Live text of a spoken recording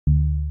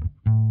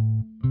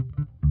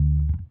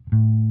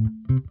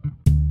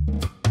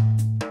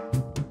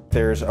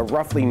There's a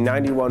roughly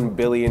 $91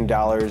 billion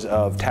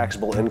of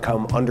taxable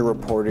income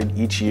underreported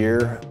each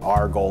year.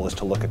 Our goal is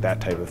to look at that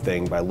type of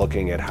thing by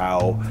looking at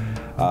how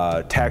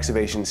tax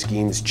evasion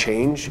schemes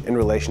change in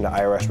relation to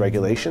IRS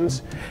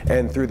regulations.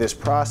 And through this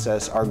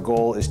process, our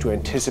goal is to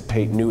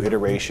anticipate new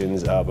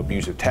iterations of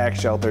abusive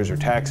tax shelters or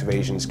tax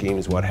evasion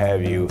schemes, what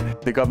have you.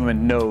 The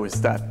government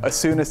knows that as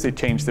soon as they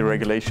change the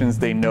regulations,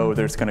 they know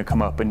there's going to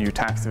come up a new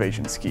tax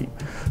evasion scheme.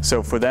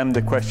 So for them,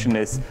 the question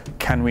is,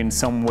 can we in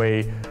some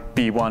way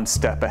be one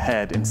step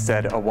ahead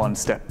instead of one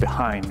step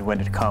behind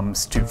when it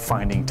comes to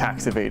finding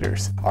tax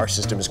evaders? Our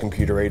system is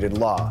computer-aided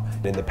law.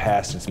 In the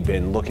past, it's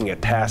been looking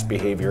at past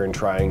behavior and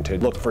trying to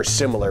look for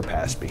similar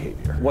past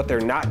behavior. What they're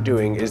not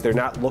doing is they're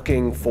not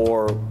looking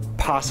for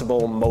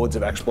possible modes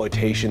of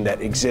exploitation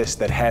that exist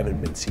that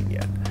haven't been seen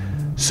yet.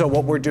 So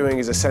what we're doing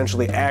is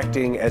essentially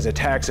acting as a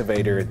tax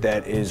evader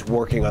that is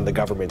working on the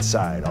government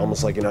side,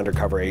 almost like an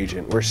undercover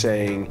agent. We're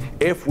saying,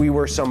 if we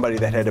were somebody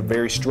that had a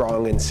very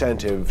strong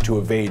incentive to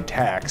evade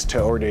tax,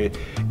 or to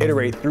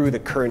iterate through the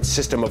current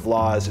system of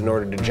laws in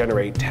order to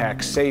generate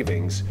tax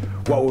savings,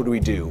 what would we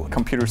do?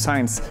 Computer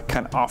science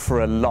can offer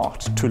a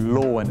lot to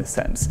law in a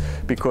sense,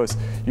 because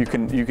you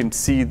can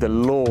see the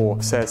law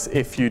says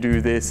if you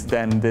do this,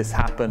 then this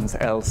happens,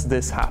 else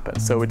this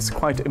happens. So it's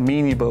quite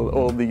amenable,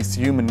 all these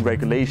human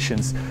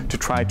regulations, to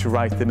try to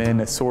write them in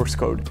as source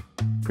code.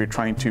 We're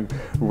trying to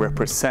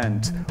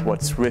represent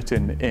what's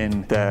written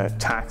in the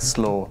tax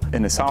law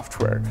in the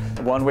software.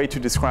 One way to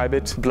describe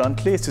it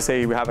bluntly is to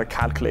say we have a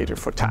calculator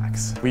for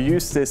tax. We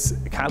use this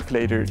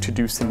calculator to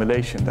do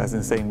simulation, as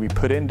in saying we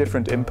put in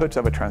different inputs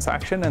of a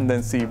transaction and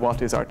then see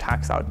what is our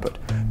tax output.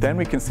 Then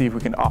we can see if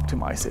we can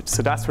optimize it.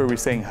 So that's where we're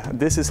saying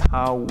this is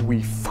how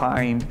we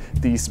find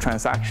these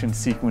transaction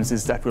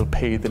sequences that will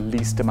pay the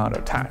least amount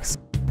of tax.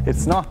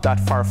 It's not that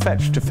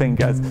far-fetched to think,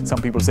 as some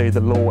people say,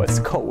 the law is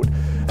code,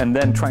 and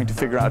then trying to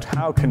figure out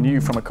how can you,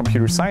 from a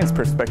computer science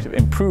perspective,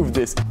 improve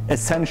this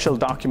essential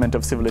document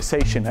of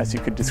civilization, as you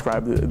could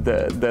describe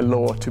the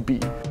law to be.